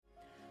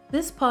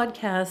This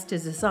podcast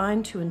is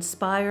designed to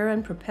inspire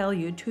and propel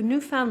you to a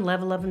newfound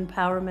level of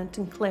empowerment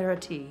and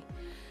clarity.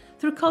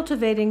 Through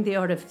cultivating the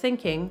art of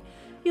thinking,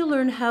 you'll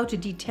learn how to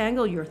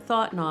detangle your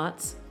thought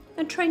knots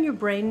and train your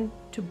brain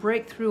to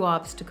break through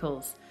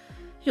obstacles.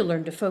 You'll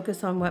learn to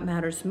focus on what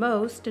matters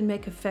most and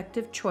make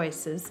effective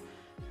choices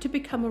to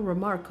become a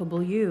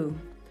remarkable you.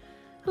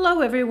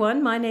 Hello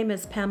everyone, my name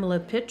is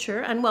Pamela Pitcher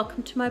and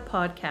welcome to my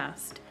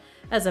podcast.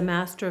 As a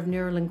master of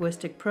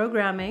neurolinguistic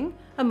programming,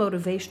 a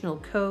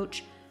motivational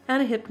coach,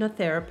 and a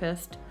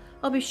hypnotherapist,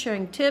 I'll be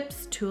sharing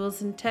tips,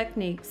 tools, and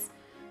techniques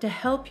to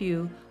help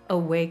you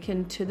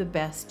awaken to the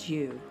best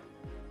you.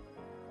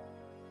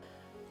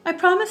 I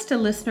promised a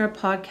listener a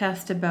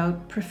podcast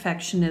about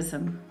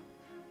perfectionism.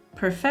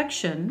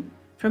 Perfection,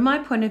 from my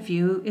point of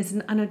view, is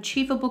an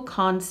unachievable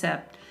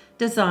concept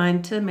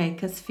designed to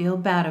make us feel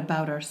bad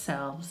about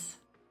ourselves.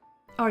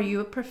 Are you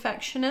a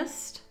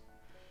perfectionist?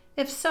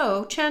 If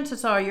so,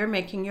 chances are you're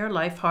making your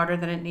life harder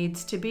than it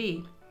needs to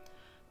be.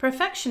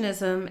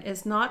 Perfectionism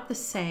is not the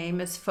same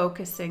as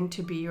focusing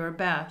to be your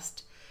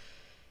best.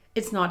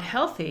 It's not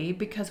healthy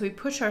because we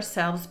push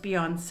ourselves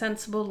beyond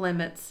sensible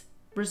limits,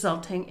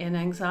 resulting in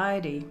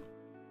anxiety.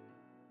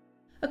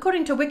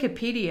 According to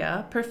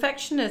Wikipedia,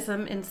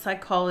 perfectionism in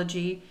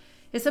psychology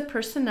is a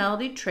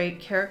personality trait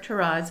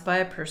characterized by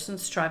a person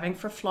striving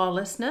for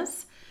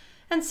flawlessness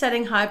and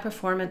setting high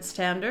performance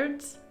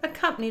standards,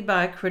 accompanied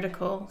by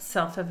critical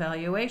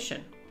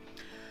self-evaluation.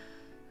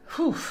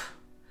 Whew.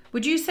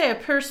 Would you say a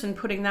person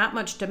putting that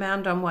much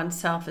demand on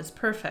oneself is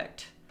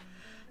perfect?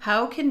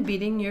 How can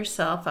beating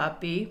yourself up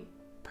be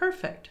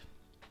perfect?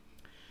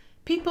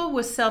 People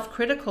with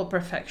self-critical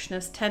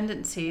perfectionist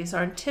tendencies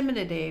are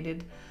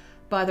intimidated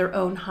by their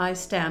own high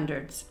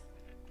standards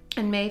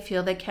and may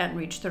feel they can't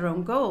reach their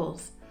own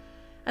goals.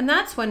 And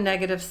that's when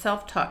negative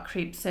self-talk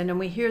creeps in and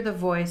we hear the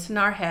voice in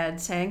our head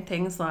saying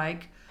things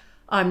like,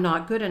 "I'm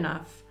not good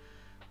enough,"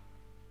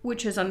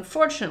 which is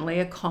unfortunately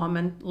a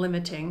common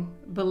limiting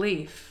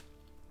belief.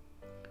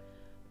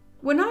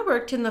 When I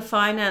worked in the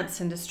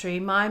finance industry,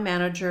 my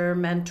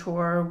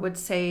mentor would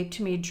say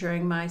to me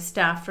during my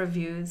staff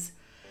reviews,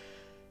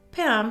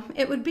 "Pam,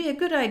 it would be a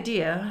good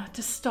idea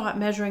to stop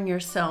measuring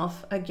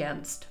yourself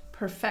against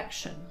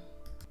perfection."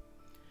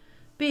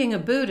 Being a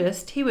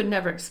Buddhist, he would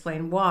never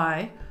explain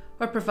why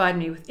or provide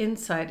me with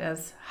insight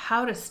as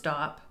how to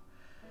stop.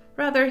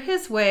 Rather,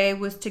 his way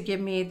was to give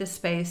me the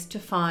space to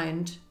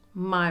find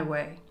my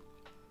way.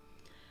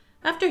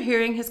 After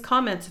hearing his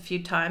comments a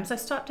few times, I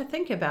stopped to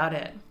think about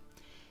it.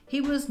 He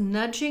was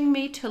nudging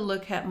me to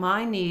look at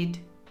my need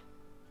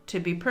to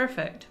be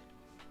perfect.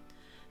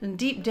 And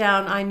deep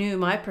down, I knew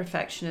my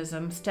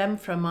perfectionism stemmed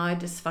from my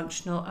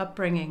dysfunctional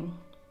upbringing.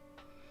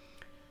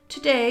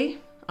 Today,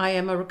 I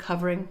am a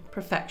recovering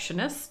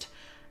perfectionist,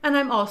 and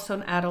I'm also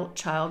an adult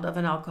child of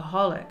an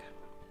alcoholic.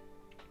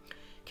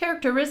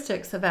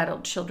 Characteristics of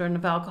adult children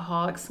of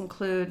alcoholics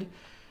include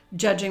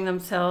judging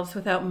themselves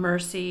without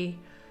mercy,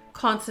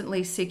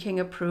 constantly seeking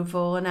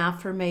approval and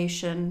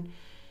affirmation,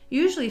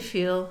 usually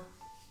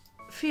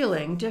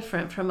feeling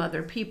different from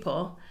other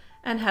people,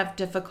 and have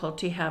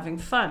difficulty having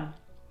fun.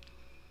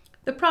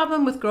 The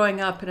problem with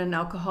growing up in an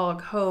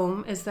alcoholic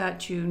home is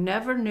that you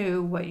never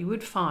knew what you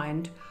would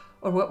find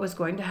or what was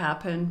going to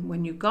happen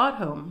when you got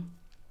home.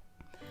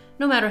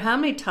 No matter how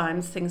many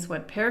times things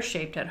went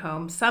pear-shaped at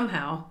home,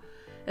 somehow,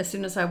 as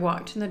soon as I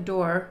walked in the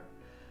door,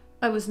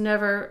 I was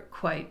never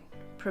quite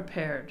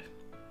prepared.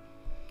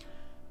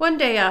 One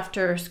day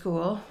after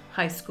school,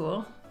 high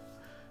school,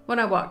 when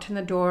I walked in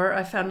the door,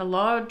 I found a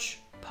large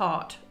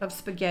pot of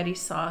spaghetti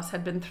sauce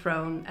had been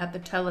thrown at the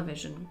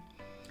television.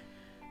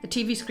 The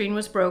TV screen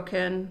was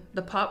broken,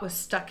 the pot was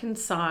stuck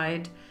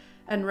inside,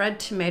 and red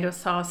tomato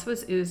sauce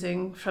was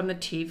oozing from the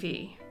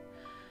TV.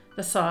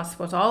 The sauce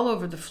was all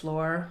over the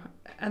floor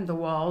and the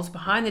walls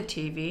behind the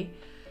TV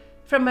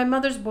from my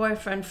mother's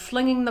boyfriend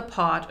flinging the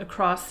pot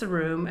across the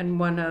room in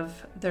one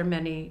of their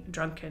many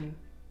drunken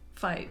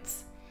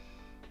fights.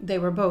 They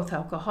were both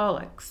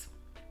alcoholics.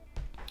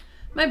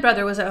 My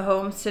brother was at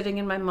home sitting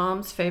in my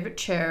mom's favorite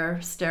chair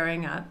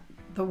staring at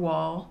the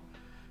wall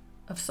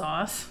of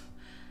sauce,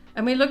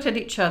 and we looked at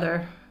each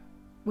other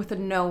with a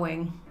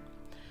knowing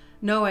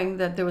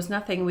that there was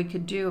nothing we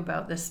could do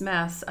about this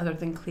mess other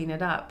than clean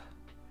it up.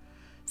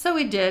 So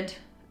we did,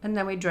 and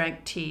then we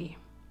drank tea.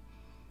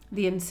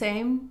 The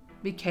insane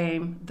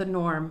became the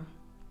norm.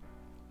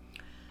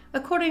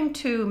 According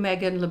to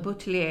Megan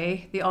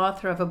LeBoutillier, the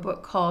author of a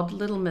book called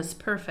Little Miss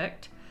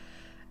Perfect,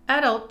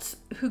 adults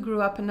who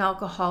grew up in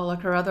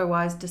alcoholic or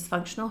otherwise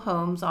dysfunctional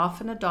homes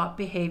often adopt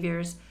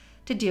behaviors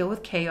to deal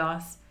with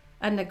chaos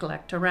and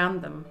neglect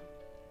around them.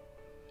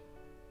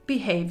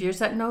 Behaviors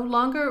that no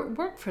longer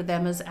work for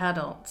them as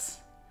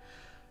adults.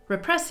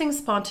 Repressing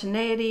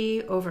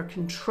spontaneity,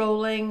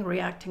 over-controlling,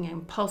 reacting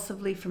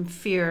impulsively from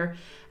fear,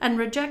 and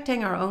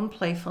rejecting our own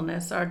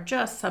playfulness are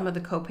just some of the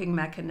coping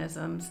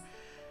mechanisms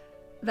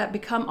that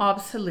become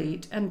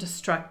obsolete and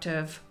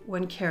destructive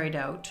when carried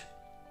out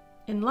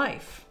in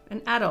life,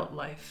 in adult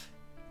life.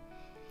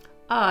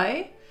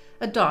 I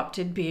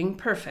adopted being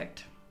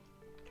perfect.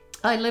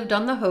 I lived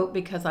on the hope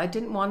because I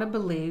didn't want to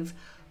believe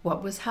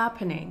what was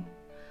happening.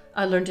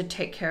 I learned to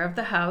take care of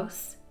the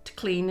house, to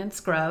clean and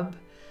scrub,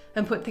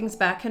 and put things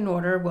back in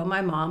order while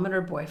my mom and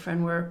her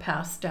boyfriend were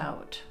passed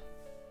out.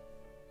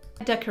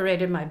 I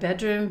decorated my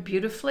bedroom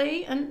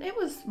beautifully, and it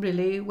was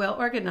really well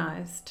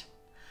organized.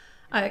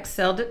 I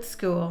excelled at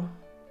school.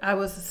 I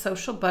was a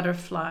social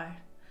butterfly.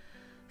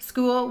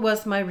 School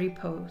was my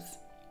repose.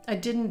 I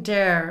didn't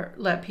dare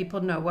let people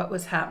know what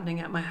was happening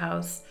at my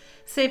house,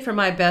 save for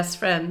my best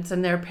friends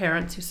and their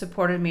parents who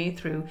supported me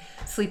through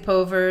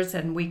sleepovers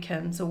and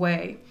weekends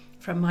away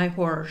from my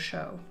horror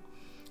show.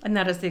 And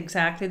that is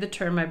exactly the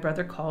term my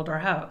brother called our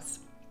house,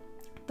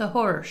 the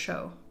horror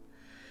show.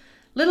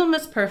 Little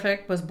Miss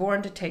Perfect was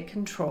born to take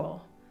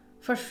control,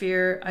 for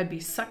fear I'd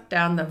be sucked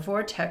down the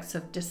vortex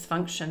of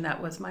dysfunction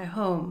that was my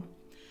home.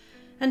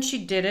 And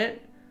she did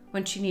it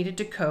when she needed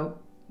to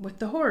cope with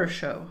the horror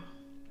show.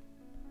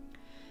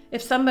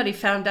 If somebody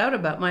found out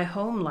about my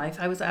home life,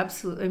 I was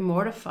absolutely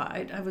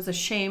mortified. I was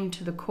ashamed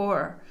to the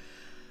core.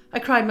 I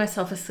cried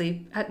myself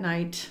asleep at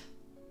night,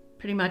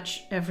 pretty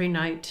much every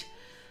night.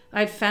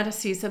 I had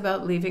fantasies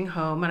about leaving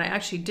home, and I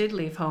actually did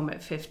leave home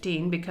at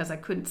 15 because I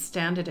couldn't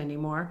stand it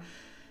anymore.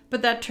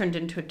 But that turned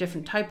into a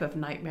different type of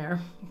nightmare,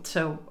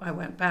 so I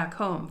went back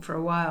home for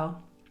a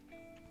while.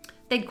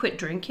 They'd quit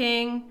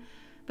drinking,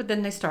 but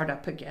then they start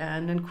up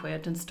again and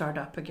quit and start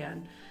up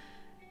again.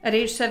 At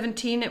age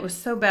 17, it was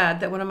so bad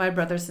that one of my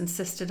brothers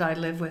insisted I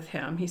live with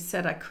him. He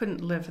said I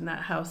couldn't live in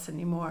that house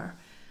anymore.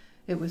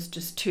 It was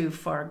just too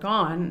far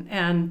gone,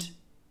 and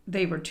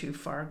they were too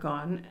far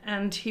gone,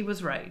 and he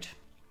was right.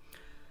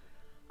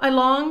 I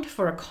longed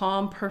for a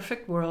calm,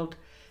 perfect world,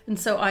 and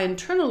so I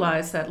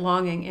internalized that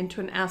longing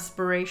into an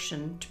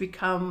aspiration to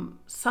become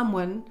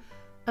someone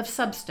of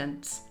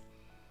substance.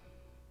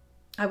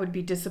 I would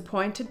be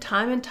disappointed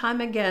time and time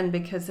again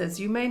because,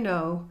 as you may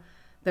know,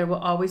 there will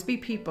always be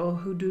people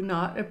who do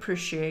not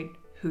appreciate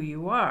who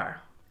you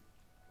are.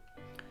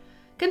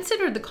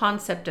 Consider the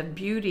concept of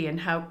beauty and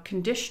how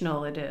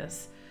conditional it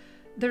is.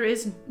 There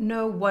is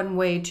no one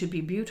way to be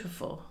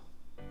beautiful.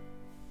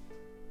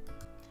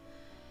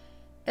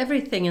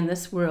 Everything in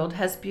this world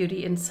has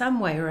beauty in some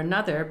way or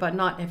another, but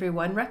not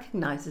everyone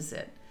recognizes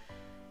it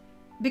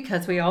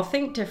because we all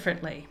think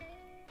differently.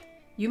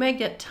 You may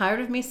get tired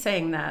of me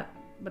saying that,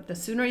 but the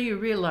sooner you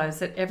realize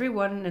that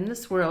everyone in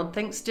this world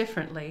thinks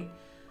differently,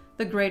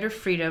 the greater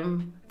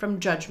freedom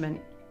from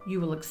judgment you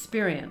will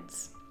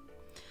experience.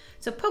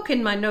 So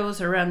poking my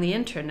nose around the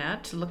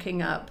internet,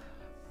 looking up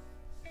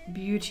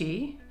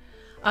beauty,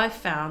 I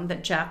found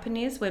that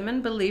Japanese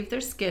women believe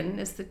their skin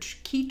is the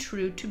key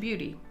true to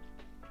beauty.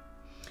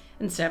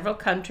 In several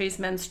countries,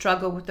 men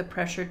struggle with the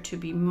pressure to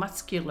be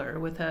muscular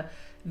with a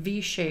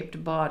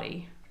V-shaped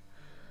body.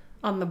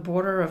 On the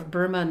border of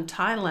Burma and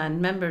Thailand,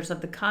 members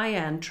of the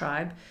Kayan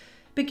tribe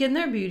begin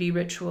their beauty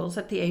rituals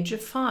at the age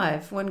of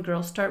 5 when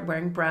girls start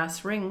wearing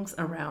brass rings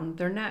around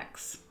their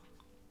necks.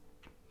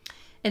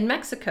 In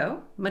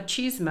Mexico,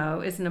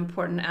 machismo is an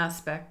important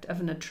aspect of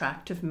an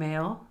attractive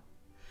male.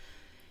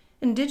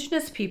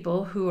 Indigenous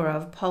people who are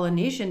of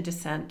Polynesian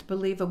descent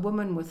believe a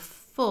woman with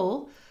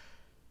full,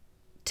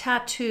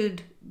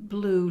 tattooed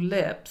blue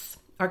lips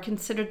are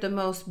considered the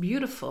most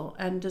beautiful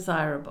and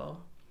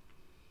desirable.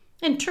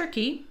 In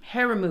Turkey,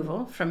 hair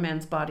removal from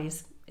men's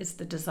bodies is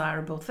the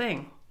desirable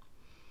thing.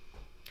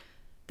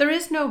 There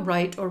is no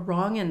right or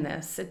wrong in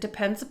this. It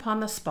depends upon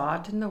the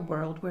spot in the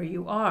world where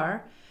you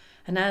are,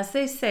 and as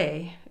they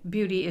say,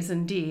 beauty is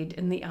indeed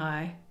in the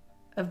eye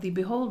of the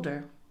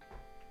beholder.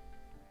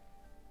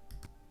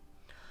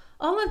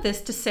 All of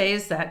this to say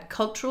is that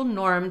cultural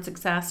norms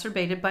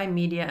exacerbated by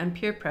media and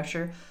peer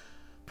pressure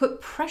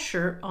put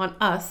pressure on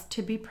us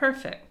to be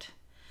perfect.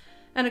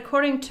 And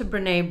according to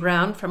Brené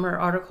Brown from her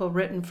article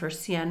written for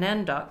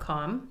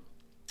CNN.com,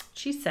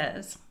 she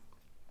says,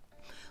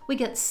 "We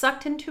get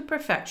sucked into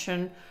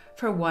perfection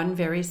for one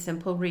very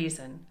simple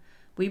reason.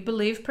 We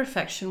believe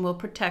perfection will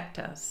protect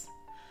us.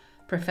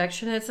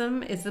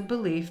 Perfectionism is the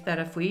belief that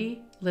if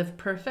we live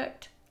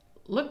perfect,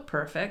 look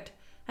perfect,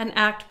 and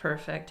act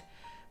perfect,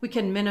 we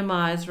can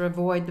minimize or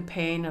avoid the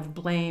pain of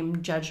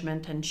blame,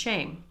 judgment, and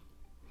shame."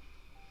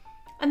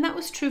 And that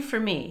was true for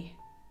me.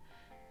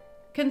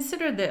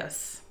 Consider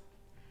this.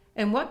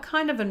 In what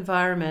kind of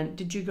environment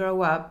did you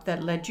grow up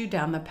that led you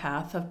down the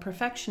path of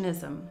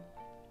perfectionism?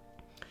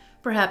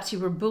 Perhaps you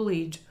were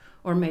bullied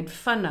or made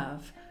fun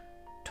of,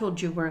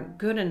 told you weren't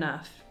good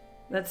enough,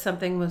 that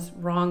something was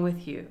wrong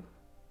with you.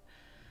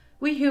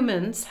 We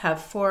humans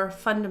have 4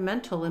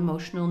 fundamental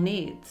emotional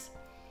needs: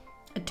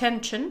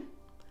 attention,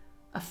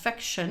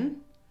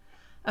 affection,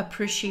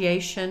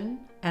 appreciation,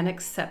 and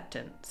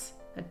acceptance.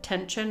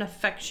 Attention,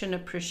 affection,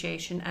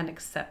 appreciation, and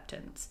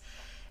acceptance.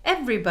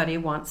 Everybody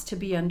wants to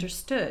be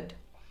understood.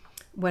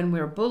 When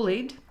we're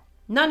bullied,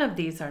 none of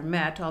these are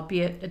met,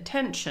 albeit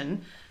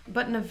attention,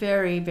 but in a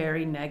very,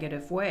 very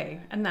negative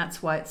way, and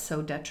that's why it's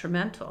so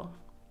detrimental.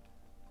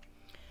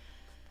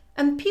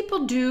 And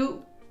people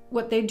do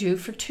what they do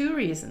for 2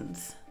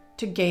 reasons: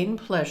 to gain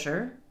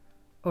pleasure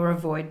or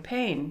avoid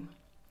pain.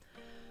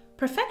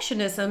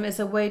 Perfectionism is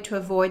a way to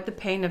avoid the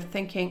pain of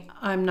thinking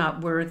I'm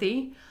not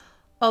worthy,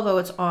 although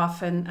it's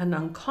often an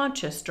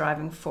unconscious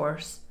driving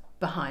force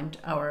behind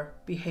our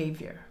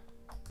behavior.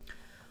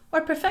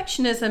 Or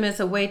perfectionism is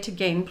a way to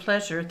gain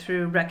pleasure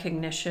through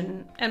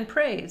recognition and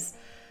praise.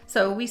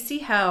 So we see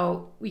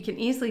how we can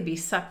easily be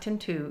sucked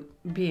into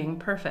being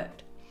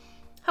perfect.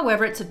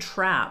 However, it's a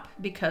trap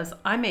because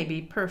I may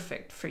be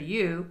perfect for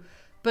you,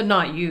 but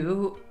not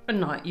you, and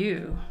not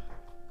you.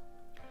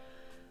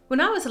 When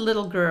I was a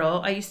little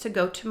girl, I used to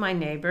go to my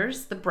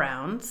neighbors, the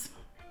Browns,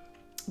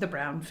 the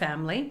Brown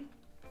family.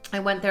 I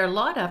went there a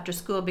lot after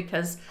school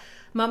because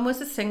Mom was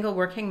a single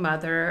working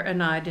mother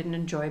and I didn't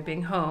enjoy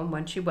being home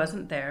when she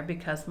wasn't there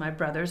because my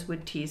brothers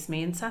would tease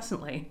me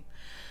incessantly.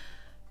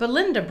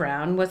 Belinda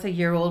Brown was a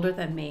year older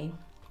than me.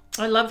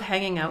 I loved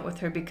hanging out with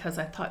her because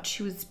I thought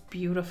she was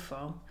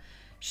beautiful.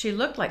 She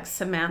looked like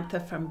Samantha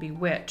from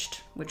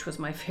Bewitched, which was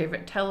my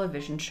favorite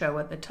television show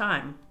at the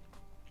time.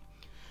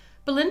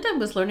 Belinda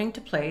was learning to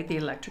play the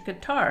electric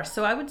guitar,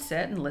 so I would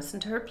sit and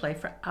listen to her play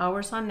for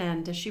hours on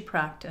end as she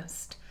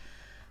practiced.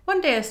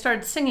 One day I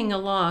started singing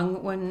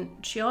along when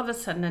she all of a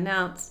sudden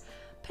announced,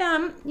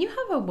 "Pam, you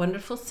have a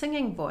wonderful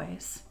singing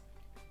voice."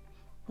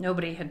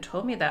 Nobody had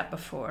told me that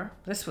before.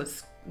 This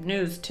was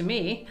news to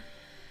me.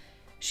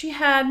 She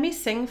had me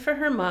sing for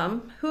her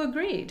mom, who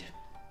agreed.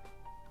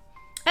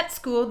 At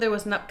school, there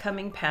was an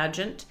upcoming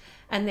pageant,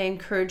 and they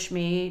encouraged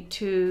me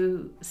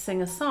to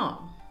sing a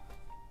song.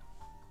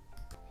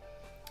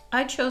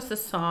 I chose the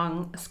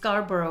song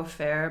Scarborough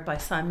Fair by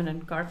Simon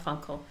and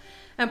Garfunkel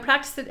and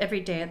practiced it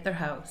every day at their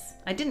house.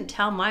 I didn't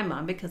tell my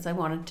mom because I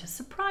wanted to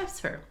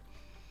surprise her.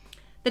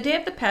 The day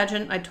of the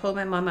pageant, I told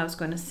my mom I was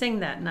going to sing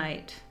that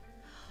night.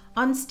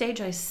 On stage,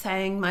 I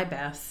sang my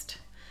best.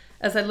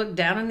 As I looked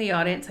down in the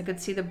audience, I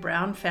could see the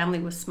Brown family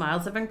with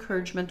smiles of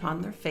encouragement on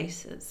their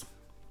faces.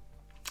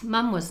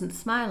 Mom wasn't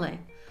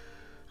smiling.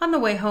 On the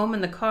way home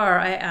in the car,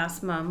 I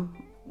asked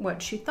Mom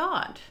what she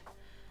thought.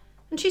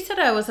 And she said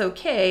I was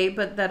okay,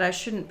 but that I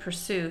shouldn't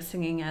pursue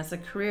singing as a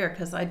career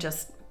because I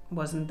just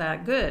wasn't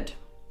that good.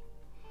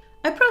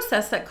 I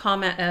processed that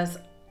comment as,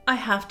 I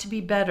have to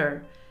be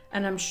better,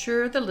 and I'm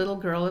sure the little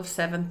girl of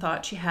 7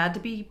 thought she had to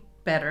be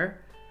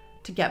better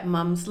to get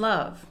Mom's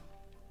love.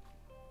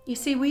 You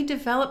see, we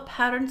develop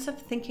patterns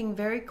of thinking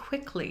very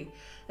quickly,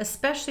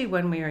 especially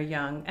when we are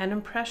young and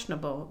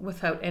impressionable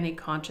without any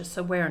conscious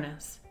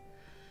awareness.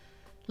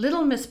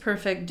 Little Miss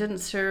Perfect didn't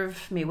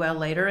serve me well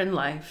later in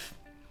life.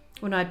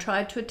 When I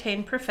tried to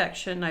attain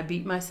perfection, I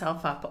beat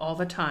myself up all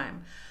the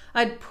time.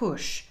 I'd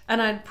push, and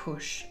I'd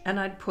push, and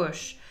I'd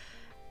push.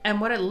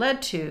 And what it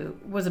led to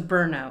was a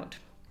burnout.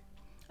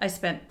 I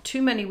spent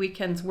too many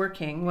weekends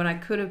working when I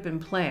could have been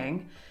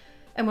playing.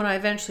 And when I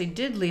eventually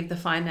did leave the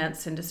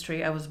finance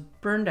industry, I was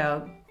burned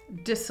out,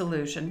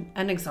 disillusioned,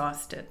 and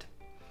exhausted.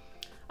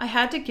 I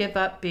had to give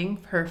up being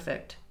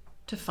perfect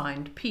to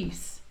find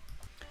peace.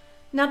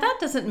 Now, that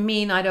doesn't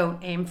mean I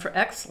don't aim for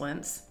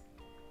excellence.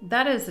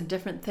 That is a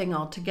different thing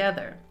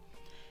altogether.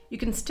 You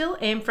can still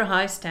aim for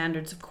high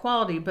standards of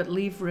quality, but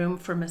leave room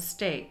for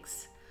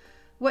mistakes.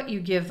 What you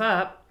give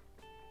up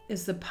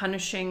is the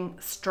punishing,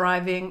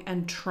 striving,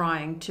 and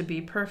trying to be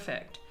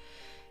perfect.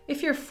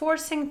 If you're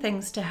forcing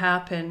things to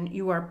happen,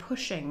 you are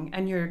pushing,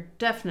 and you're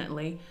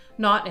definitely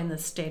not in the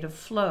state of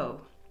flow.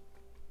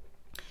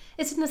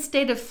 It's in the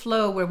state of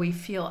flow where we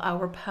feel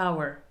our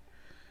power.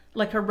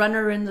 Like a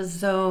runner in the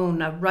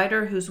zone, a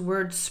writer whose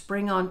words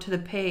spring onto the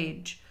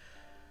page.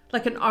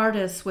 Like an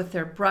artist with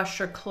their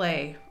brush or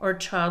clay, or a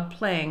child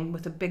playing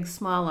with a big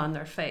smile on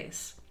their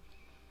face.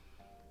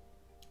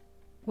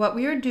 What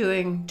we are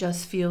doing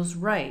just feels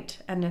right,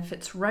 and if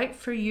it's right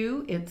for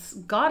you, it's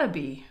gotta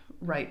be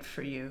right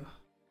for you.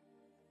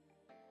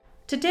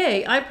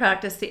 Today, I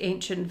practice the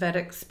ancient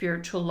Vedic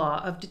spiritual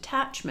law of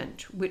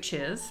detachment, which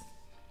is,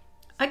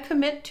 I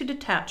commit to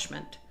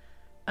detachment.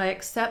 I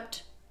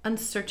accept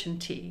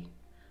uncertainty.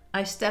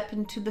 I step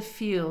into the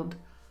field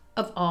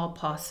of all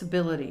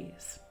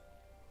possibilities.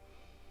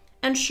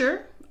 And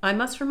sure, I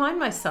must remind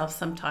myself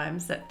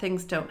sometimes that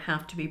things don't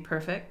have to be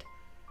perfect.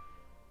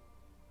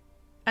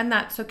 And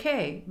that's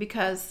okay,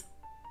 because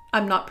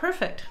I'm not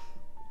perfect.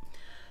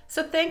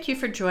 So thank you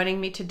for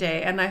joining me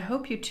today, and I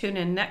hope you tune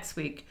in next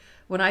week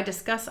when I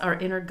discuss our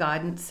inner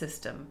guidance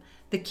system,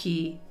 the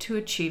key to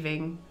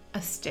achieving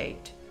a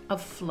state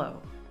of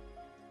flow.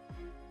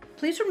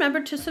 Please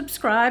remember to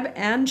subscribe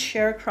and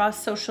share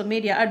across social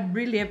media. I'd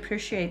really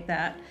appreciate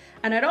that.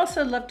 And I'd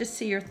also love to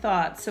see your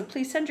thoughts, so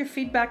please send your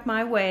feedback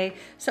my way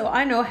so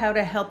I know how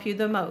to help you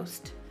the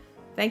most.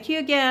 Thank you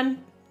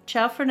again.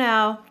 Ciao for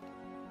now.